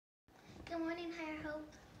hope.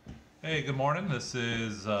 Hey, good morning. This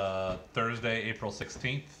is Thursday, April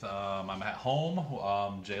 16th. I'm at home.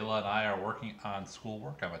 Jayla and I are working on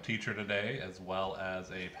schoolwork. I'm a teacher today as well as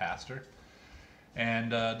a pastor.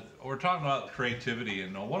 And we're talking about creativity.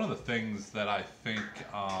 And one of the things that I think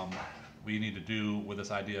we need to do with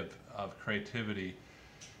this idea of creativity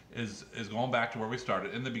is going back to where we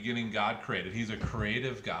started. In the beginning, God created. He's a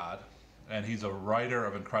creative God, and He's a writer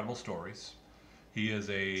of incredible stories. He is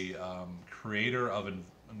a creator of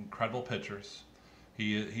incredible pictures.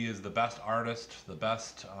 He is the best artist, the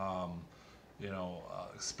best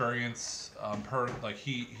experience like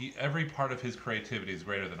he every part of his creativity is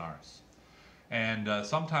greater than ours. And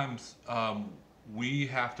sometimes we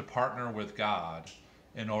have to partner with God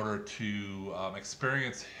in order to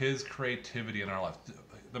experience His creativity in our life.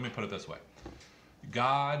 Let me put it this way: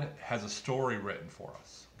 God has a story written for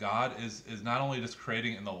us. God is not only just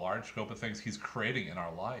creating in the large scope of things; He's creating in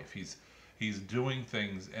our life. He's doing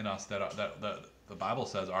things in us that the Bible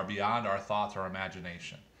says are beyond our thoughts or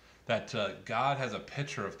imagination. That God has a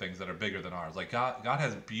picture of things that are bigger than ours. Like God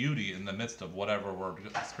has beauty in the midst of whatever we're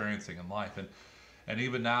experiencing in life. And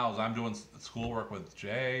even now, as I'm doing schoolwork with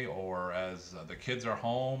Jay, or as the kids are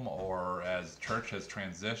home, or as church has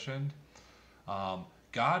transitioned,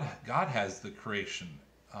 God has the creation,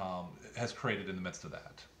 has created in the midst of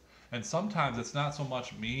that. And sometimes it's not so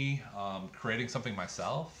much me creating something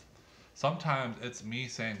myself. Sometimes it's me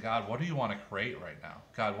saying, God, what do you want to create right now?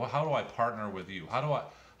 God, how do I partner with you? How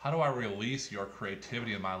do I release your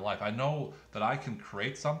creativity in my life? I know that I can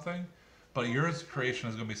create something, but yours creation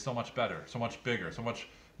is going to be so much better, so much bigger, so much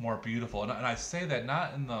more beautiful. And I say that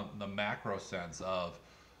not in the macro sense of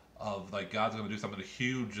like God's going to do something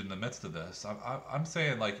huge in the midst of this. I'm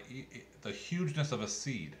saying like the hugeness of a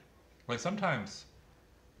seed. Like sometimes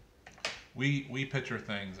we picture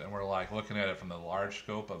things and we're like looking at it from the large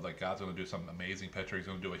scope of like God's going to do some amazing picture. He's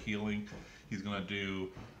going to do a healing. He's going to do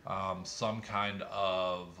some kind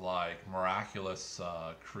of like miraculous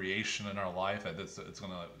creation in our life. It's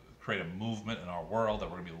going to create a movement in our world that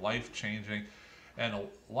we're going to be life changing. And a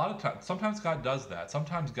lot of times, sometimes God does that.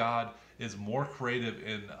 Sometimes God is more creative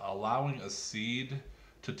in allowing a seed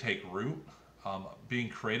to take root, being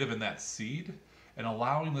creative in that seed, and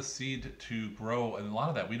allowing the seed to grow. And a lot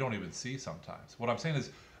of that we don't even see sometimes. What I'm saying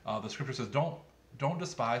is, the scripture says, don't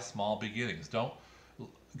despise small beginnings. Don't.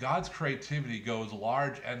 God's creativity goes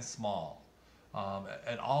large and small,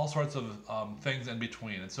 and all sorts of things in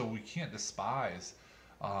between. And so we can't despise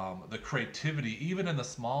the creativity, even in the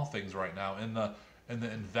small things right now, in the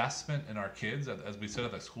investment in our kids as we sit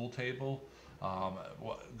at the school table,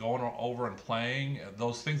 going over and playing.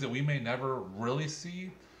 Those things that we may never really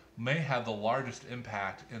see may have the largest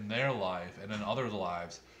impact in their life and in others'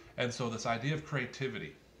 lives. And so this idea of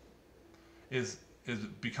creativity is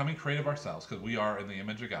becoming creative ourselves because we are in the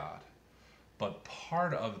image of God. But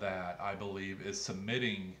part of that, I believe, is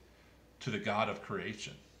submitting to the God of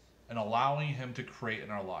creation and allowing Him to create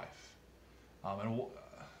in our life.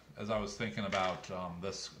 As I was thinking about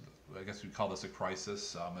this, I guess we'd call this a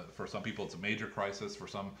crisis. For some people, it's a major crisis. For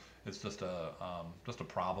some, it's just a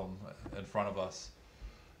problem in front of us.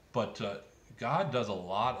 But God does a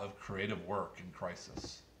lot of creative work in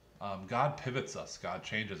crisis. God pivots us. God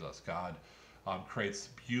changes us. God creates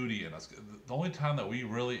beauty in us. The only time that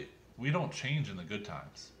we don't change in the good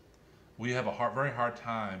times. We have a very hard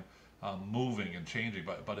time moving and changing,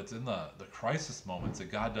 but it's in the crisis moments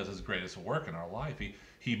that God does His greatest work in our life.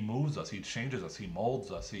 He moves us, He changes us, He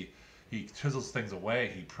molds us, He chisels things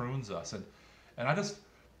away, He prunes us, and I just,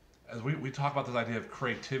 as we talk about this idea of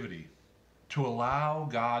creativity, to allow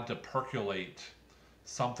God to percolate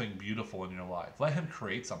something beautiful in your life. Let Him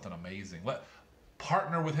create something amazing.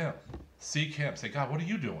 Partner with Him, seek Him. Say, God, what are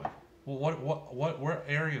you doing? Well, what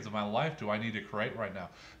areas of my life do I need to create right now?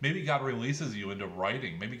 Maybe God releases you into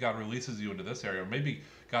writing. Maybe God releases you into this area. Or maybe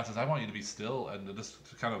God says, I want you to be still and to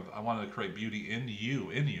just kind of, I want to create beauty in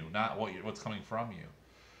you, not what's coming from you.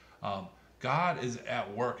 God is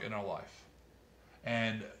at work in our life.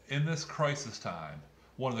 And in this crisis time,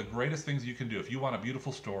 one of the greatest things you can do, if you want a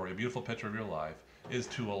beautiful story, a beautiful picture of your life, is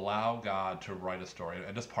to allow God to write a story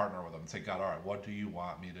and just partner with Him and say, God, all right, what do you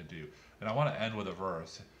want me to do? And I want to end with a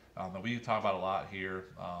verse that we talk about a lot here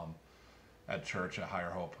at church at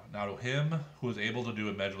Higher Hope. Now to Him who is able to do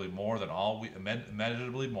immeasurably more than all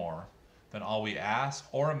we ask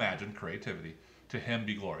or imagine, creativity, to Him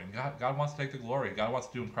be glory. And God wants to take the glory. God wants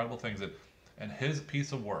to do incredible things. And His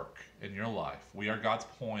piece of work in your life, we are God's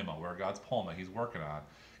poema, we're God's poem that He's working on,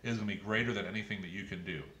 is going to be greater than anything that you can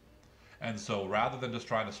do. And so rather than just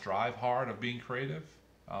trying to strive hard of being creative,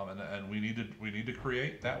 and we need to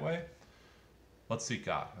create that way, let's seek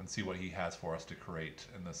God and see what He has for us to create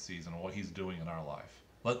in this season, what He's doing in our life.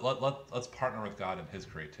 Let's partner with God in His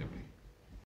creativity.